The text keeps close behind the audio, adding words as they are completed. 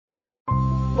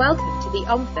Welcome to the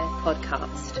OMFIF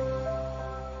podcast.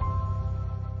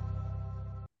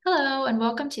 Hello, and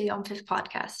welcome to the OMFIF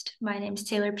podcast. My name is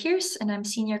Taylor Pearce, and I'm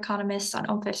senior economist on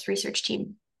OMFIF's research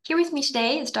team. Here with me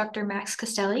today is Dr. Max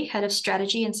Castelli, head of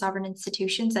strategy and sovereign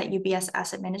institutions at UBS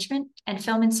Asset Management, and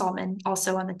Philipp Salman,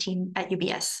 also on the team at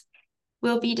UBS.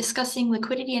 We'll be discussing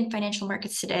liquidity in financial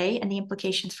markets today and the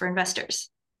implications for investors.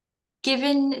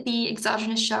 Given the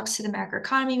exogenous shocks to the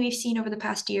macroeconomy we've seen over the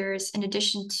past years, in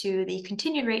addition to the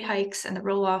continued rate hikes and the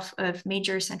roll-off of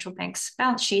major central banks'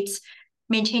 balance sheets,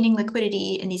 maintaining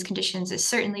liquidity in these conditions is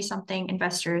certainly something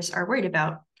investors are worried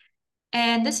about.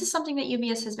 And this is something that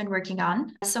UBS has been working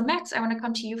on. So Max, I want to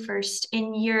come to you first.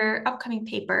 In your upcoming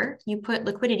paper, you put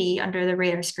liquidity under the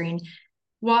radar screen.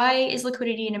 Why is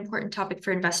liquidity an important topic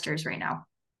for investors right now?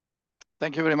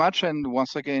 Thank you very much. And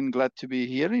once again, glad to be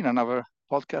here in another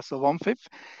podcast of OMFIF.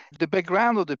 The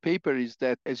background of the paper is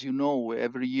that, as you know,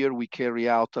 every year we carry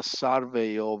out a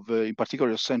survey of, in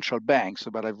particular, central banks.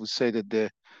 But I would say that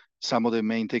some of the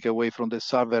main takeaway from the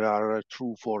survey are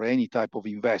true for any type of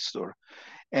investor.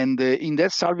 And in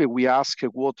that survey, we ask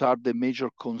what are the major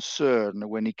concerns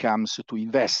when it comes to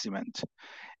investment.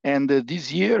 And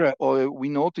this year, we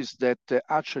noticed that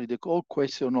actually the whole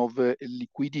question of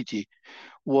liquidity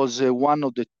was one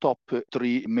of the top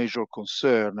three major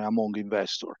concerns among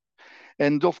investors.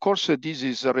 And of course, this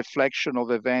is a reflection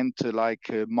of events like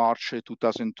March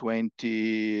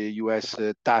 2020 US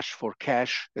Dash for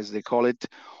Cash, as they call it,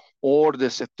 or the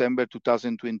September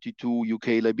 2022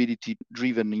 UK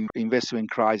liability-driven investment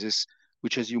crisis,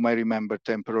 which, as you might remember,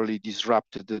 temporarily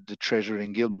disrupted the Treasury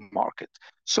and gilt market.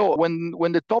 So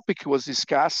when the topic was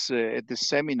discussed at the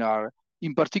seminar,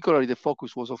 in particular, the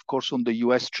focus was, of course, on the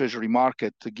US Treasury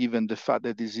market, given the fact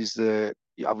that this is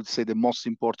I would say, the most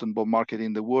important bond market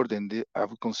in the world, and I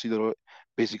would consider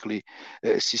basically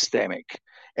systemic.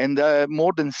 And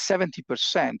more than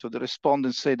 70% of the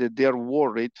respondents say that they are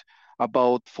worried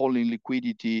about falling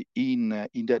liquidity in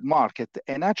that market.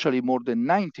 And actually more than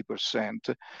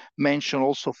 90% mention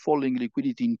also falling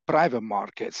liquidity in private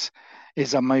markets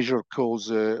as a major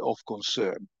cause of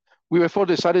concern. We therefore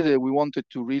decided that we wanted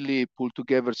to really pull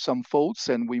together some thoughts,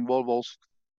 and we involve also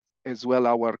as well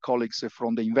our colleagues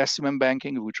from the investment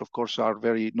banking, which of course are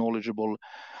very knowledgeable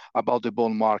about the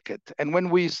bond market. And when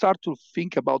we start to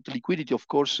think about liquidity, of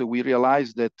course, we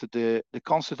realize that the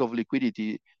concept of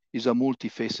liquidity is a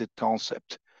multifaceted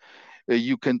concept.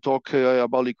 You can talk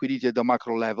about liquidity at the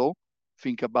macro level.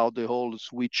 Think about the whole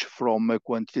switch from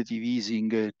quantitative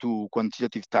easing to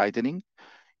quantitative tightening.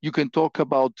 You can talk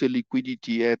about the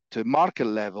liquidity at market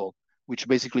level, which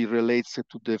basically relates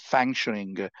to the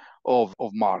functioning of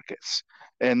markets.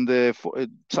 And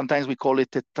sometimes we call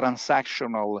it a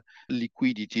transactional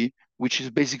liquidity, which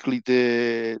is basically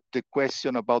the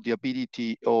question about the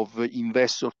ability of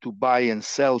investor to buy and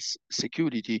sell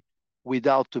security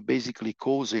without basically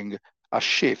causing a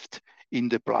shift in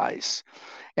the price.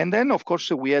 And then, of course,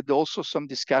 we had also some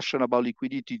discussion about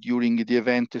liquidity during the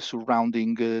event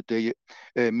surrounding the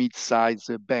mid-sized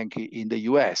bank in the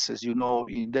US. As you know,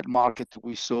 in that market,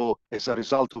 we saw, as a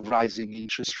result of rising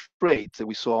interest rates,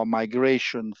 we saw a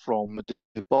migration from the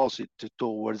deposit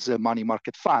towards money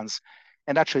market funds.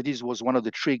 And actually, this was one of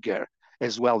the triggers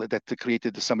as well that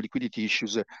created some liquidity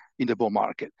issues in the bond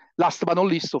market. Last but not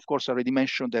least, of course, I already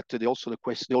mentioned that the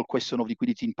whole question of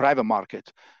liquidity in private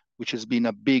market, which has been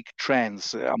a big trend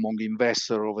among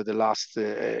investors over the last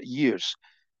years,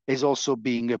 is also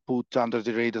being put under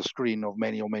the radar screen of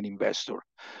many investors.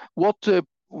 What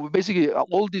basically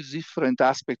all these different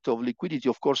aspects of liquidity,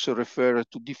 of course, refer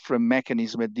to different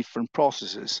mechanisms and different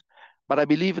processes. But I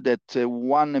believe that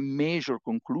one major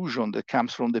conclusion that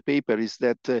comes from the paper is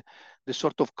that the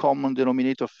sort of common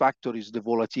denominator factor is the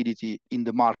volatility in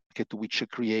the market, which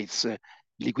creates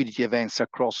liquidity events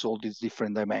across all these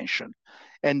different dimensions.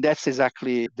 And that's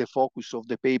exactly the focus of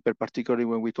the paper, particularly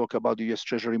when we talk about the US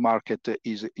Treasury market,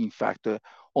 is in fact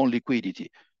on liquidity.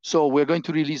 So we're going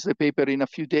to release the paper in a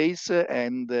few days,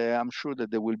 and I'm sure that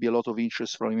there will be a lot of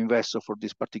interest from investors for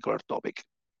this particular topic.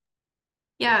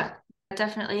 Yeah,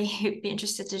 definitely be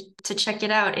interested to check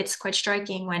it out. It's quite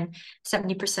striking when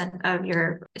 70% of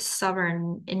your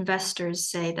sovereign investors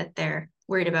say that they're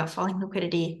worried about falling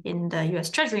liquidity in the US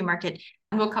Treasury market.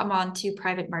 And we'll come on to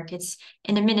private markets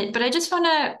in a minute. But I just want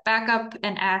to back up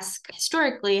and ask,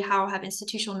 historically, how have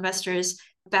institutional investors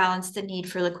balanced the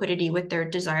need for liquidity with their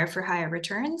desire for higher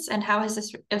returns? And how has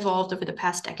this evolved over the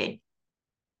past decade?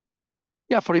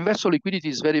 Yeah, for investor, liquidity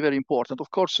is very, very important.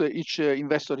 Of course, each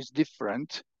investor is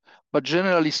different. But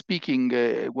generally speaking,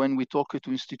 when we talk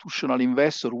to institutional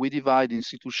investors, we divide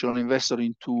institutional investors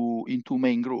into two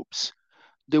main groups.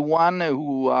 The one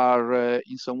who are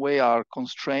in some way are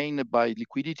constrained by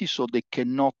liquidity, so they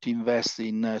cannot invest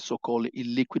in so-called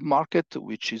illiquid market,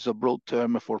 which is a broad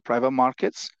term for private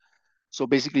markets. So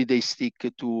basically they stick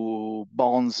to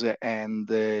bonds and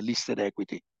listed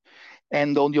equity.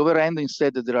 And on the other hand,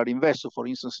 instead, there are investors. For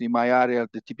instance, in my area,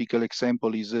 the typical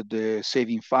example is the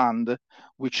saving fund,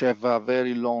 which have a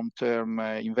very long-term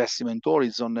investment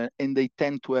horizon, and they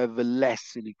tend to have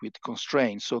less liquid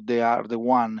constraints. So they are the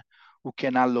one who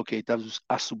can allocate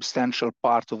a substantial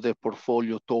part of their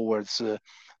portfolio towards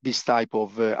this type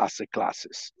of asset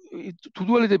classes. To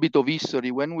do a little bit of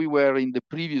history, when we were in the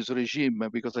previous regime,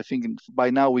 because I think by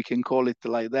now we can call it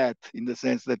like that, in the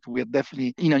sense that we are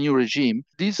definitely in a new regime,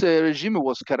 this regime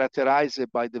was characterized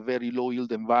by the very low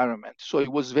yield environment. So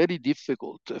it was very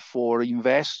difficult for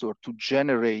investors to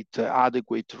generate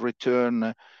adequate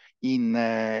return in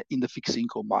the fixed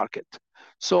income market.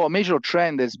 So a major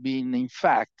trend has been, in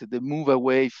fact, the move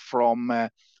away from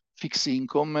fixed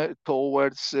income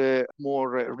towards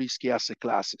more risky asset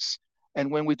classes. And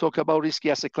when we talk about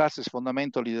risky asset classes,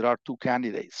 fundamentally, there are two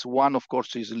candidates. One, of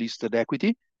course, is listed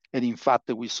equity. And in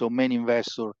fact, we saw many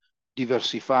investors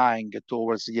diversifying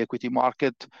towards the equity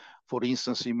market. For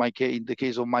instance, in the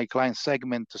case of my client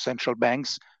segment, central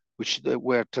banks, which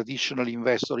were traditionally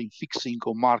investors in fixed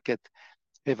income market,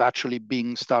 have actually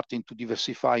been starting to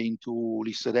diversify into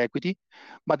listed equity.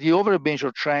 But the other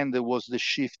major trend was the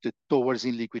shift towards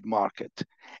illiquid market.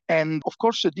 And of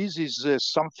course, this is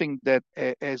something that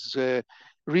has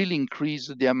really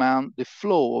increased the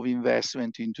flow of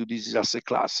investment into these asset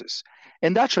classes.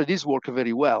 And actually, this worked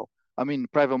very well. I mean,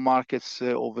 private markets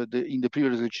in the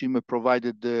previous regime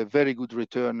provided very good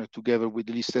return together with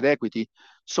listed equity.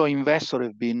 So investors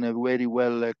have been very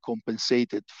well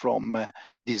compensated from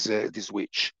this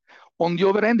switch. On the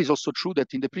other hand, it's also true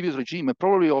that in the previous regime,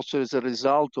 probably also as a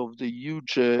result of the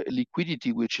huge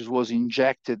liquidity which was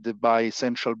injected by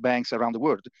central banks around the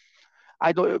world,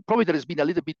 probably there has been a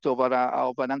little bit of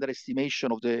an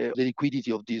underestimation of the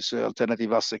liquidity of these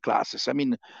alternative asset classes. I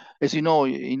mean, as you know,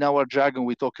 in our jargon,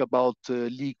 we talk about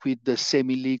liquid,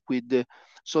 semi-liquid.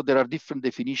 So there are different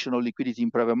definitions of liquidity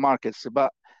in private markets.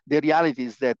 But the reality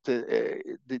is that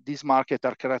these markets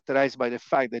are characterized by the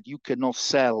fact that you cannot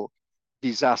sell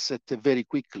this asset very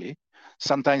quickly.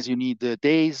 Sometimes you need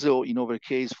days, or in other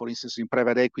case, for instance, in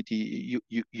private equity,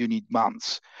 you need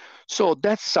months. So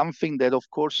that's something that, of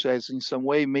course, has in some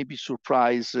way maybe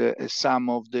surprised some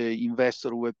of the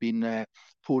investors who have been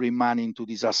pouring money into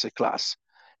this asset class.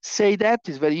 Say that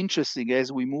is very interesting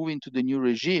as we move into the new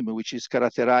regime, which is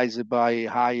characterized by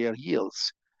higher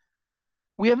yields.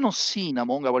 We have not seen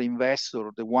among our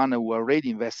investors, the one who already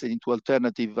invested into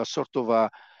alternative, a sort of a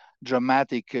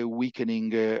dramatic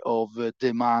weakening of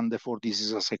demand for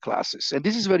these asset classes. And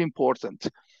this is very important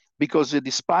because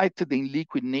despite the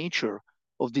illiquid nature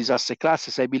of these asset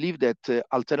classes, I believe that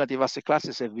alternative asset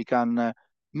classes have become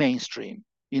mainstream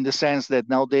in the sense that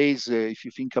nowadays, if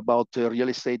you think about the real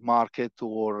estate market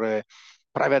or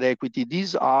private equity,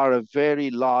 these are very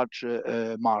large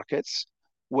markets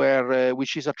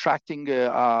which is attracting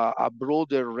a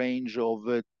broader range of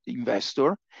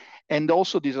investors. And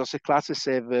also these asset classes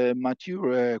have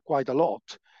matured quite a lot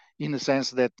in the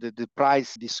sense that the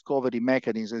price discovery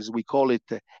mechanism, as we call it,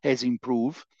 has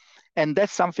improved. And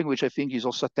that's something which I think is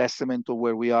also a testament to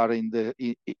where we are in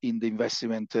the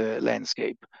investment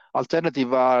landscape.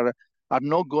 Alternatives are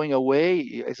not going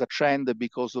away as a trend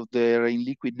because of their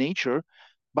illiquid nature,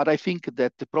 but I think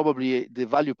that probably the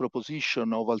value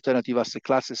proposition of alternative asset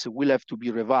classes will have to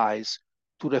be revised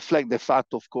to reflect the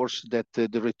fact, of course, that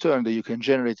the return that you can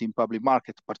generate in public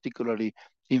market, particularly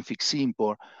in fixed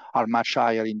income, are much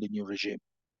higher in the new regime.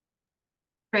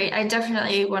 Right. I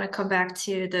definitely want to come back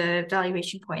to the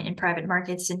valuation point in private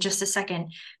markets in just a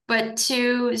second. But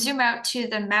to zoom out to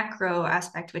the macro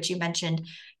aspect, which you mentioned,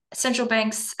 central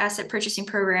banks' asset purchasing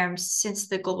programs since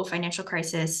the global financial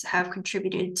crisis have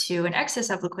contributed to an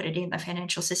excess of liquidity in the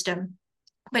financial system.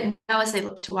 But now as they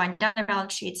look to wind down their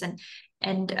balance sheets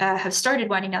and have started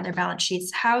winding down their balance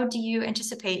sheets, how do you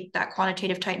anticipate that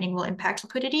quantitative tightening will impact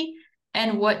liquidity?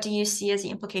 And what do you see as the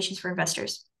implications for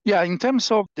investors? Yeah, in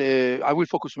terms of I will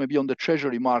focus maybe on the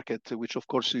treasury market, which of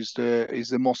course is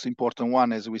the most important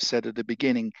one, as we said at the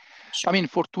beginning. Sure. I mean,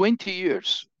 for 20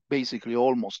 years, basically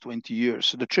almost 20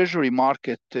 years, the treasury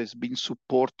market has been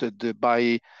supported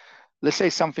by, let's say,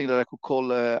 something that I could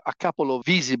call a couple of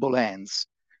visible ends,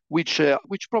 which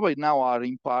probably now are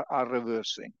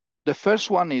reversing. The first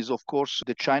one is, of course,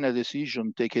 the China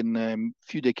decision taken a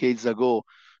few decades ago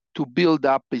to build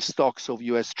up the stocks of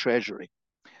US Treasury.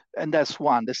 And that's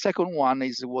one. The second one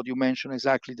is what you mentioned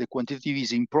exactly, the quantitative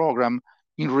easing program,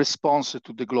 in response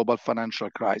to the global financial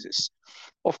crisis.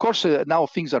 Of course, now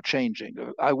things are changing.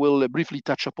 I will briefly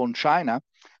touch upon China,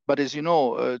 but as you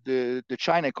know, the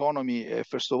China economy,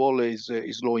 first of all, is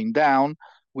slowing down.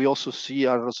 We also see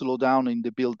a slowdown in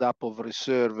the build-up of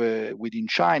reserve within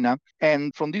China.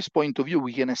 And from this point of view,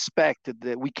 we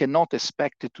cannot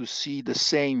expect to see the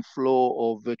same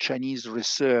flow of Chinese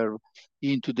reserve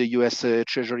into the US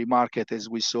Treasury market as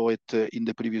we saw it in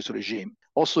the previous regime.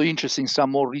 Also interesting,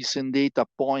 some more recent data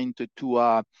point to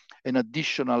an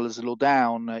additional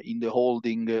slowdown in the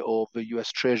holding of the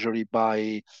US Treasury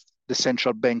by the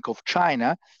Central Bank of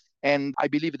China. And I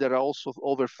believe there are also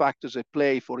other factors at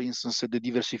play, for instance, the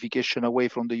diversification away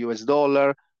from the US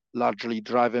dollar, largely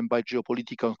driven by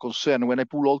geopolitical concern. When I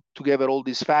pull together all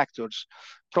these factors,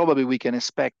 probably we can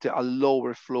expect a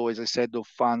lower flow, as I said, of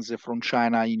funds from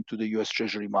China into the US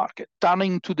Treasury market.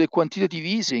 Turning to the quantitative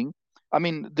easing, I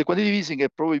mean, the quantitative easing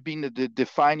had probably been the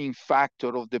defining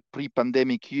factor of the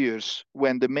pre-pandemic years,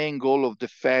 when the main goal of the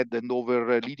Fed and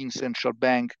other leading central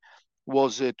bank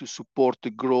was to support the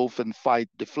growth and fight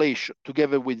deflation.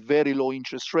 Together with very low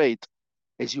interest rate,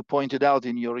 as you pointed out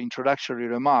in your introductory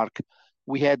remark,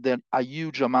 we had a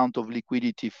huge amount of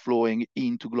liquidity flowing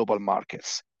into global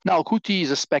markets. Now, QT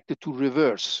is expected to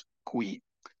reverse QE.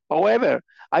 However,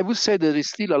 I would say there is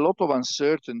still a lot of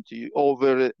uncertainty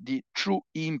over the true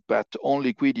impact on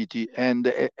liquidity and,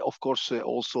 of course,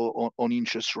 also on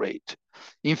interest rate.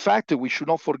 In fact, we should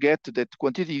not forget that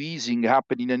quantitative easing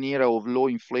happened in an era of low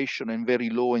inflation and very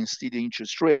low and steady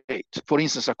interest rate. For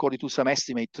instance, according to some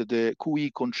estimate, the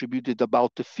QE contributed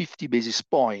about 50 basis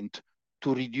points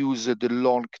to reduce the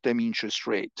long-term interest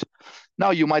rate.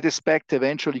 Now, you might expect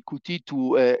eventually QT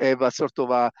to have a sort of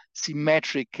a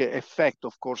symmetric effect,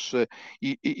 of course,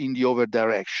 in the other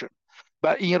direction.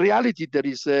 But in reality, there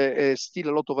is still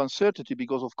a lot of uncertainty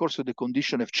because, of course, the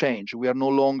conditions have changed. We are no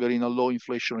longer in a low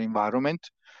inflation environment,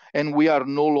 and we are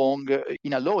no longer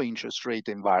in a low interest rate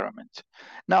environment.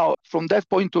 Now, from that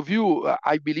point of view,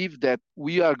 I believe that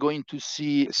we are going to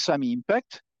see some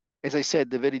impact. As I said,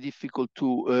 very difficult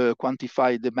to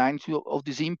quantify the magnitude of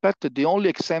this impact. The only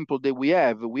example that we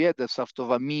had a sort of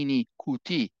a mini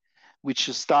QT,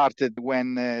 which started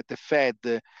when the Fed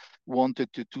wanted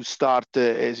to start,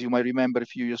 as you might remember a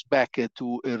few years back,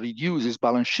 to reduce its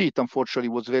balance sheet. Unfortunately,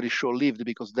 it was very short-lived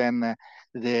because then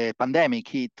the pandemic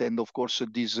hit, and of course,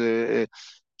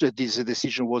 this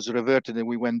decision was reverted and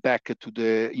we went back to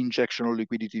the injection of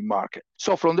liquidity market.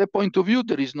 So from that point of view,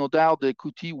 there is no doubt that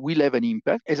QT will have an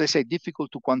impact. As I said,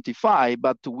 difficult to quantify,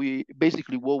 but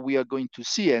basically what we are going to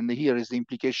see, and here is the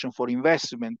implication for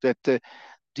investment, that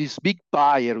this big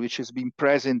buyer, which has been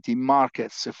present in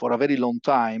markets for a very long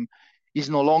time, is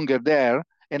no longer there,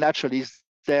 and actually is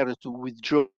there to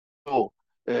withdraw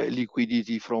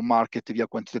liquidity from market via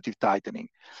quantitative tightening.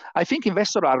 I think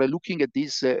investors are looking at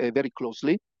this very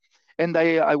closely. And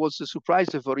I was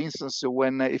surprised, for instance,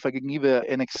 when, if I can give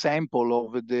an example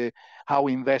of how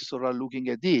investors are looking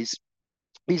at this,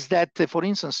 is that, for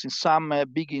instance, in some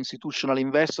big institutional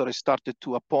investors started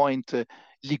to appoint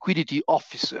liquidity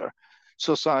officer.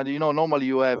 So, normally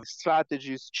you have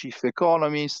strategists, chief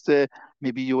economists,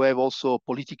 maybe you have also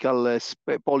political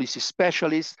policy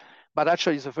specialists, but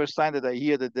actually it's the first time that I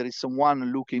hear that there is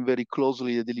someone looking very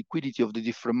closely at the liquidity of the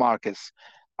different markets.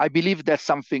 I believe that's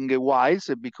something wise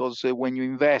because when you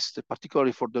invest,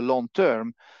 particularly for the long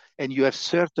term, and you have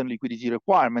certain liquidity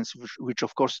requirements, which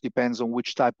of course depends on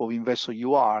which type of investor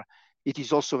you are, it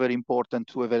is also very important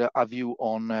to have a view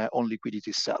on liquidity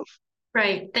itself.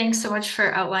 Right. Thanks so much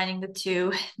for outlining the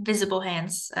two visible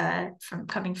hands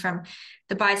coming from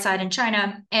the buy side in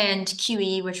China and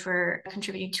QE, which were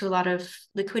contributing to a lot of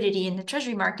liquidity in the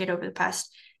Treasury market over the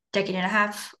past decade and a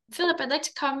half. Philip, I'd like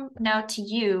to come now to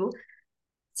you.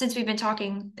 Since we've been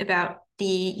talking about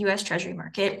the US Treasury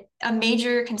market, a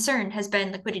major concern has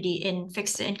been liquidity in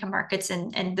fixed income markets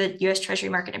and the US Treasury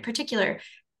market in particular.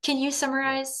 Can you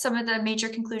summarize some of the major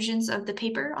conclusions of the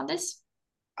paper on this?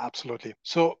 Absolutely.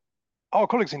 So our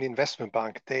colleagues in the investment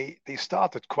bank, they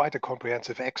started quite a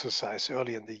comprehensive exercise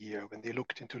early in the year when they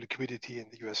looked into liquidity in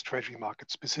the US Treasury market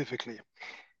specifically.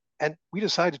 And we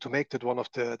decided to make that one of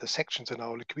the sections in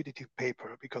our liquidity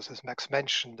paper because, as Max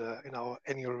mentioned, in our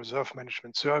annual reserve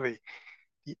management survey,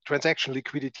 the transaction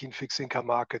liquidity in fixed income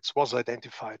markets was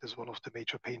identified as one of the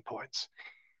major pain points.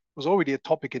 It was already a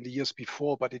topic in the years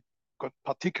before, but it got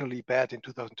particularly bad in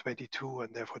 2022,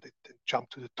 and therefore it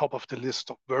jumped to the top of the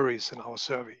list of worries in our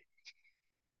survey.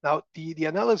 Now, the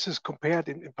analysis compared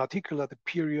in particular the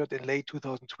period in late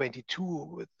 2022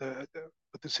 with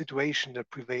the situation that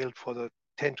prevailed for the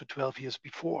 10 to 12 years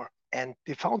before. And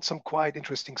they found some quite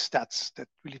interesting stats that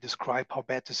really describe how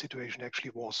bad the situation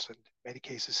actually was, and in many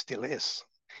cases still is.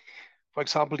 For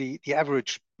example, the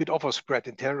average bid-offer spread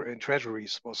in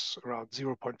treasuries was around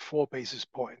 0.4 basis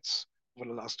points over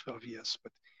the last 12 years.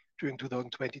 But during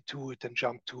 2022, it then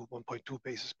jumped to 1.2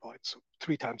 basis points, so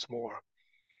 3 times more.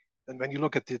 And when you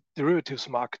look at the derivatives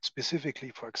market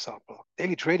specifically, for example,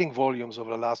 daily trading volumes over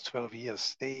the last 12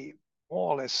 years, they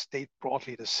more or less stayed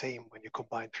broadly the same when you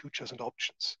combine futures and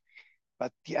options.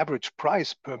 But the average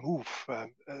price per move,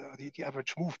 the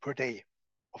average move per day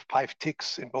of 5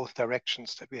 ticks in both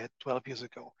directions that we had 12 years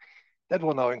ago, that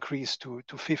will now increase to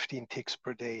 15 ticks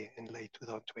per day in late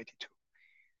 2022.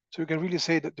 So you can really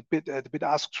say that the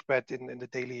bid-ask spread in the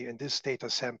daily, in this data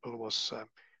sample, was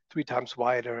 3 times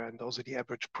wider, and also the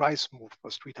average price move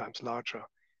was 3 times larger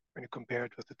when you compare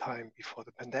it with the time before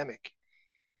the pandemic.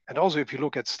 And also, if you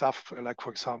look at stuff like,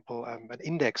 for example, an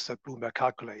index that Bloomberg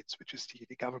calculates, which is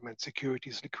the government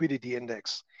securities liquidity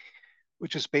index,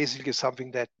 which is basically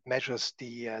something that measures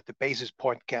the basis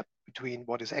point gap between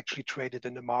what is actually traded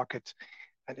in the market,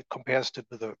 and it compares it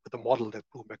with the model that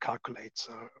Bloomberg calculates,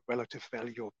 a relative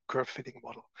value curve fitting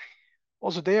model.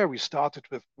 Also there, we started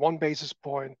with 1 basis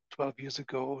point 12 years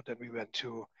ago. Then we went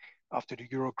to, after the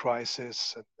Euro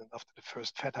crisis and after the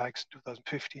first Fed hikes in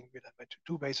 2015, we then went to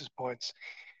 2 basis points.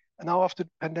 And now after the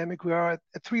pandemic, we are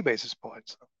at 3 basis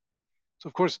points. So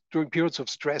of course, during periods of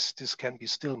stress, this can be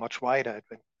still much wider. It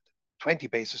went 20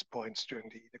 basis points during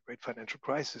the great financial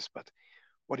crisis. But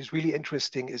what is really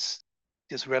interesting is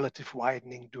this relative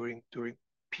widening during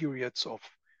periods of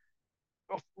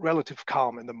relative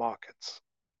calm in the markets.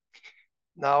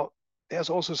 Now, there's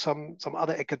also some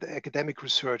other academic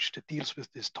research that deals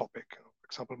with this topic. For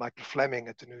example, Michael Fleming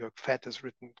at the New York Fed has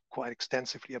written quite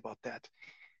extensively about that.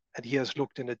 And he has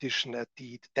looked in addition at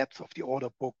the depth of the order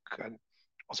book and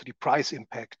also the price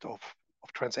impact of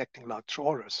transacting large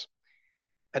orders.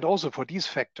 And also for these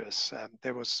factors,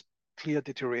 there was clear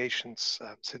deteriorations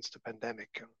since the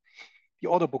pandemic. The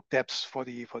order book depths for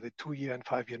the 2-year and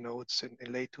 5-year notes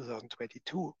in late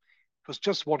 2022, it was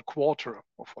just 1/4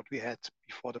 of what we had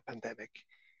before the pandemic.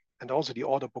 And also the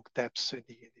order book depths in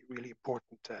the really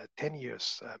important 10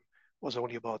 years was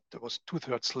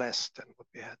 2/3 less than what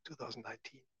we had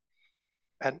 2019.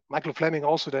 And Michael Fleming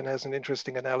also then has an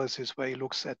interesting analysis where he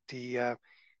looks at the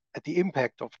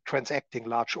impact of transacting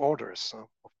large orders,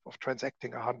 of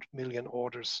transacting 100 million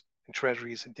orders in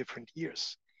treasuries in different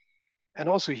years. And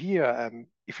also here,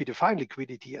 if we define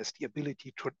liquidity as the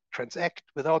ability to transact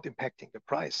without impacting the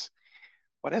price,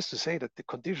 one has to say that the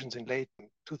conditions in late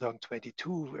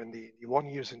 2022 and the 1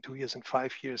 year and 2 years and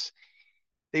 5 years,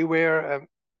 they were,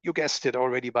 you guessed it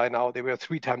already by now, they were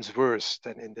 3 times worse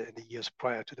than in the years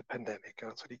prior to the pandemic.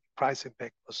 So the price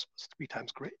impact was 3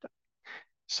 times greater.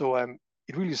 So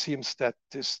it really seems that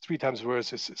this 3 times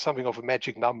worse is something of a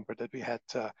magic number that we had,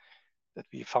 that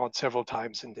we found several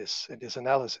times in this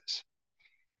analysis.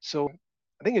 So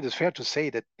I think it is fair to say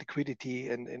that liquidity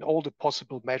in all the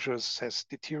possible measures has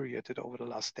deteriorated over the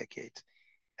last decade.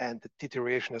 And the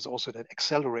deterioration has also then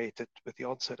accelerated with the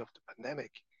onset of the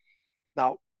pandemic.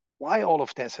 Now, why all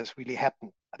of this has really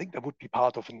happened, I think that would be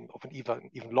part of an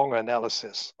even longer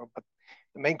analysis. But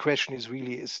the main question is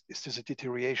really, is this a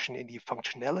deterioration in the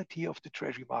functionality of the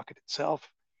treasury market itself,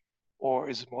 or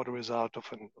is it more the result of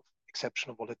an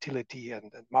exceptional volatility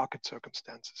and market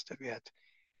circumstances that we had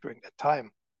during that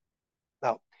time?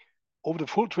 Now, over the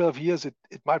full 12 years, it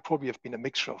might probably have been a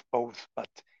mixture of both, but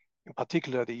in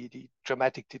particular, the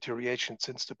dramatic deterioration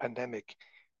since the pandemic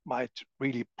might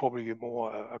really probably be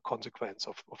more a consequence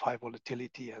of high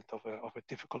volatility and of a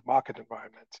difficult market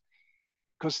environment.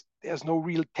 Because there's no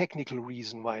real technical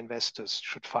reason why investors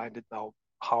should find it now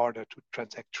harder to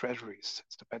transact treasuries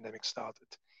since the pandemic started.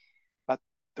 But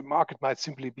the market might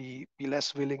simply be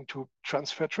less willing to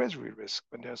transfer treasury risk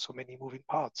when there are so many moving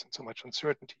parts and so much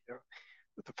uncertainty here,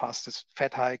 with the fastest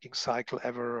Fed hiking cycle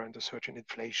ever and the surge in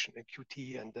inflation and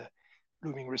QT and the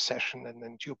looming recession and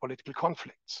then geopolitical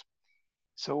conflicts.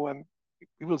 So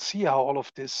we will see how all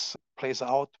of this plays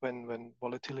out when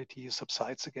volatility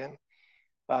subsides again.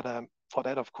 But for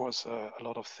that, of course, a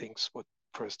lot of things would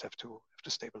first have to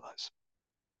stabilize.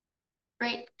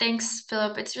 Great, thanks,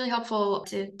 Philip. It's really helpful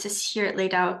to hear it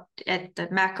laid out at the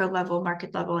macro level,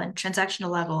 market level, and transactional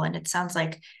level. And it sounds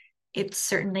like it's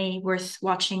certainly worth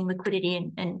watching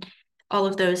liquidity and all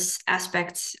of those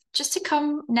aspects. Just to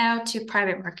come now to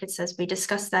private markets, as we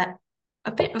discussed that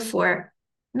a bit before.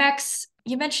 Max,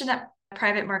 you mentioned that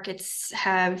private markets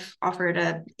have offered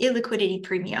an illiquidity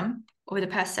premium over the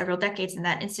past several decades, and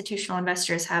that institutional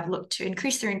investors have looked to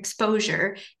increase their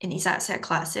exposure in these asset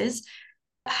classes.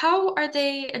 How are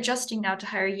they adjusting now to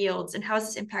higher yields, and how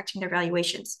is this impacting their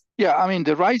valuations? Yeah, I mean,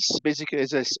 the rise, basically,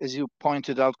 as you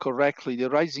pointed out correctly, the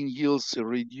rising yields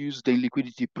reduce the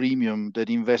liquidity premium that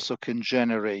investor can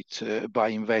generate by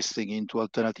investing into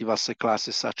alternative asset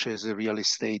classes such as real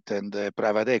estate and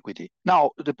private equity.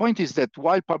 Now, the point is that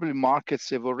while public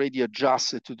markets have already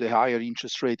adjusted to the higher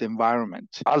interest rate environment,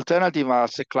 alternative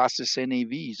asset classes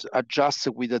NAVs adjust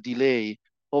with a delay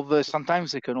of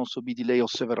sometimes it can also be delay of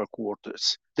several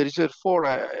quarters. There is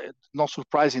therefore not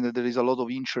surprising that there is a lot of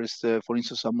interest, for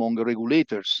instance, among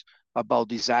regulators about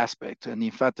this aspect. And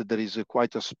in fact, there is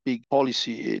quite a big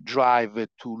policy drive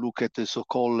to look at the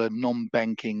so-called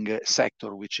non-banking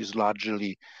sector, which is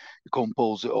largely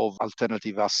composed of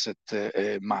alternative asset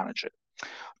managers.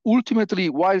 Ultimately,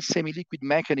 while semi-liquid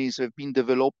mechanisms have been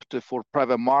developed for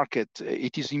private market,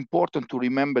 it is important to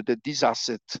remember that these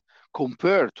assets,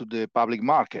 compared to the public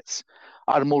markets,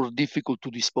 are more difficult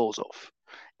to dispose of.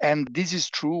 And this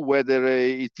is true whether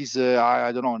it is,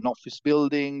 I don't know, an office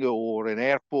building or an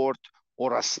airport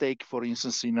or a stake, for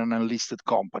instance, in an unlisted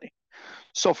company.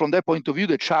 So from that point of view,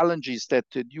 the challenge is that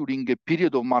during a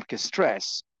period of market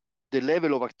stress, the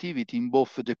level of activity in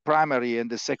both the primary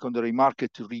and the secondary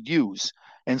market reduce,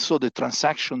 and so the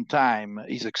transaction time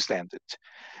is extended.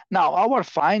 Now, our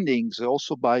findings,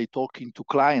 also by talking to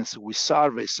clients, we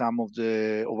survey some of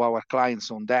our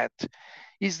clients on that,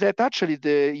 is that actually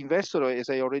the investor, as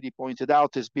I already pointed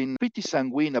out, has been pretty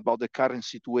sanguine about the current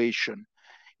situation.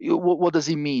 What does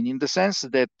it mean? In the sense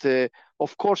that,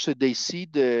 of course, they see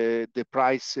the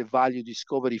price value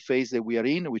discovery phase that we are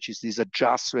in, which is this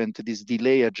adjustment, this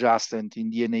delay adjustment in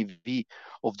the NAV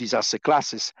of these asset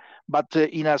classes. But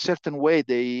in a certain way,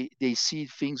 they see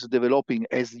things developing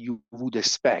as you would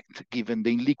expect, given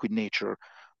the illiquid nature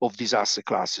of these asset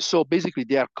classes. So basically,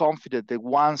 they are confident that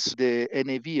once the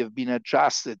NAV have been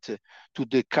adjusted to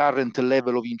the current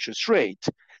level of interest rate,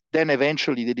 then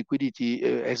eventually the liquidity,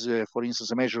 as for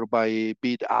instance measured by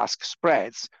bid-ask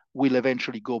spreads, will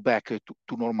eventually go back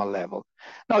to normal level.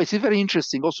 Now, it's very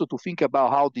interesting also to think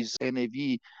about how this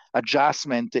NAV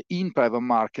adjustment in private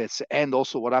markets and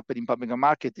also what happened in public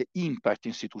market impact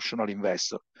institutional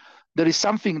investor. There is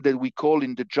something that we call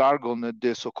in the jargon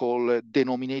the so-called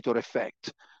denominator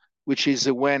effect, which is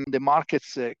when the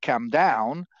markets come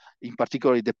down, in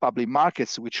particular the public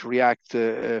markets, which react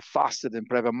faster than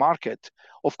private market.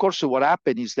 Of course, what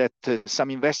happened is that some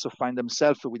investors find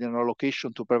themselves with an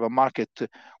allocation to private market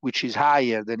which is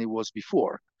higher than it was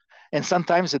before. And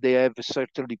sometimes they have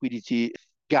certain liquidity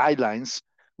guidelines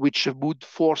which would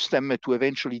force them to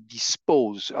eventually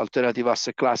dispose alternative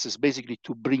asset classes, basically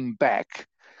to bring back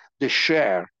the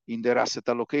share in their asset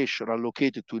allocation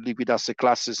allocated to liquid asset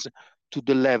classes to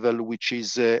the level which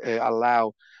is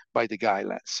allowed by the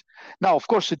guidelines. Now, of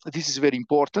course, this is very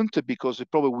important because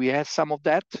probably we had some of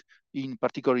that, in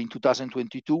particular in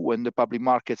 2022, when the public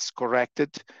markets corrected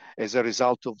as a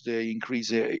result of the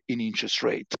increase in interest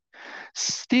rate.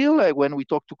 Still, when we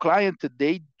talk to clients,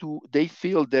 they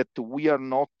feel that we are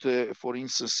not, for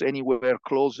instance, anywhere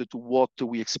closer to what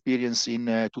we experienced in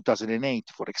 2008,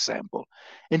 for example.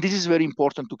 And this is very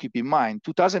important to keep in mind.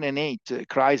 2008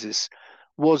 crisis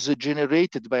was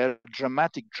generated by a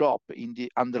dramatic drop in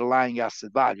the underlying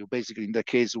asset value. Basically, in that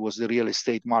case, it was the real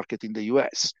estate market in the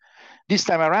US. This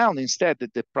time around, instead,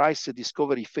 the price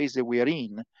discovery phase that we are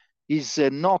in is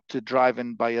not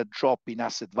driven by a drop in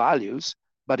asset values,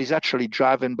 but is actually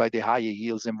driven by the higher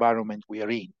yields environment we are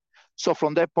in. So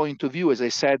from that point of view, as I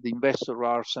said, the investors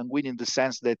are sanguine in the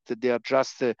sense that they are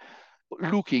just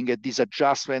looking at this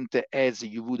adjustment as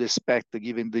you would expect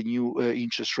given the new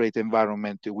interest rate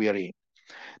environment we are in.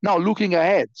 Now, looking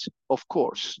ahead, of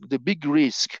course, the big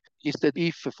risk is that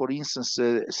if, for instance,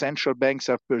 central banks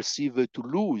are perceived to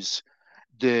lose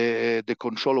the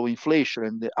control of inflation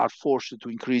and are forced to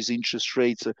increase interest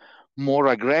rates more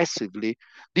aggressively,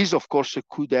 this, of course,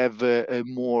 could have a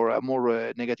more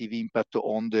negative impact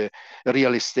on the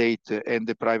real estate and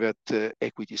the private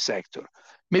equity sector.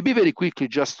 Maybe very quickly,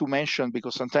 just to mention,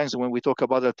 because sometimes when we talk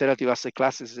about alternative asset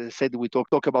classes, as I said, we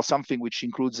talk about something which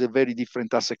includes a very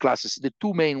different asset classes. The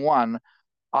two main ones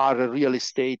are real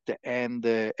estate and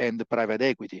the private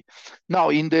equity. Now,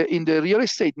 in the real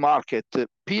estate market,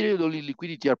 period of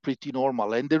liquidity are pretty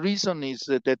normal, and the reason is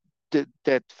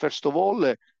that first of all,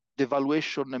 the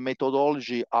valuation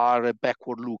methodology are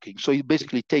backward looking. So it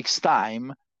basically takes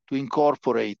time to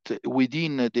incorporate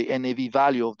within the NAV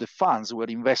value of the funds where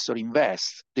investors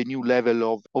invest the new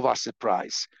level of asset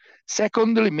price.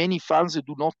 Secondly, many funds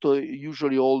do not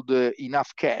usually hold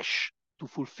enough cash to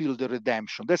fulfill the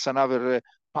redemption. That's another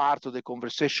part of the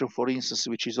conversation, for instance,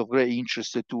 which is of great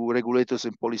interest to regulators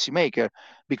and policymakers,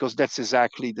 because that's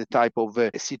exactly the type of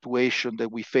situation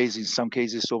that we face in some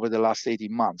cases over the last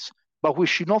 18 months. But we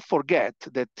should not forget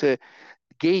that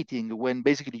gating, when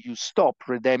basically you stop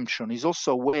redemption, is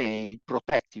also a way to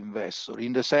protect investor,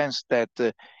 in the sense that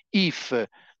if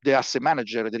the asset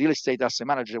manager, the real estate asset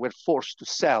manager, were forced to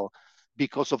sell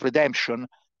because of redemption,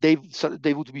 they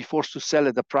would be forced to sell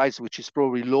at a price which is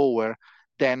probably lower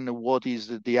than what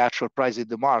is the actual price in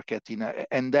the market.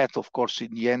 And that, of course,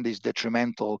 in the end is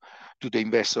detrimental to the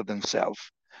investor themselves.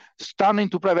 Turning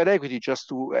to private equity, just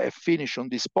to finish on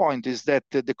this point, is that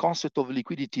the concept of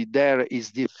liquidity there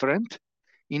is different,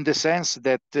 in the sense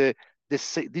that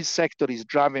this sector is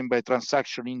driven by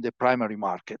transaction in the primary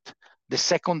market. The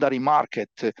secondary market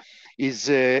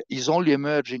is only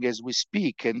emerging as we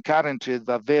speak, and currently at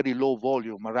a very low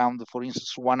volume, around, for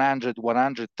instance,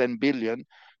 110 billion,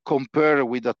 compared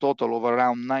with a total of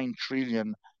around 9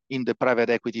 trillion in the private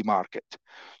equity market.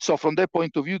 So from that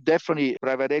point of view, definitely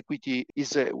private equity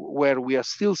is where we are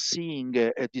still seeing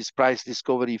this price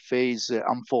discovery phase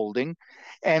unfolding.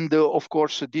 And of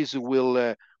course, this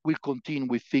will continue,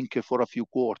 we think, for a few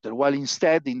quarters. While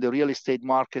instead, in the real estate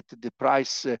market, the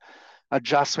price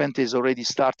adjustment has already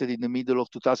started in the middle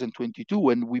of 2022,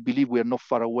 and we believe we are not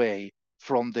far away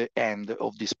from the end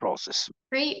of this process.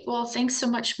 Great. Well, thanks so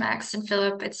much, Max and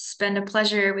Philip. It's been a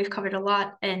pleasure. We've covered a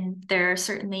lot, and there are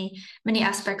certainly many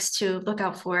aspects to look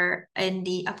out for in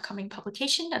the upcoming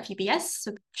publication of UBS,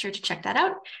 so be sure to check that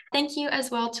out. Thank you as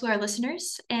well to our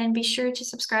listeners, and be sure to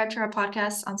subscribe to our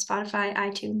podcast on Spotify,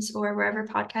 iTunes, or wherever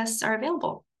podcasts are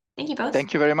available. Thank you both.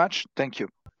 Thank you very much. Thank you.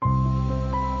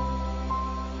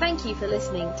 Thank you for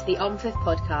listening to the OMFIF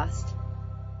podcast.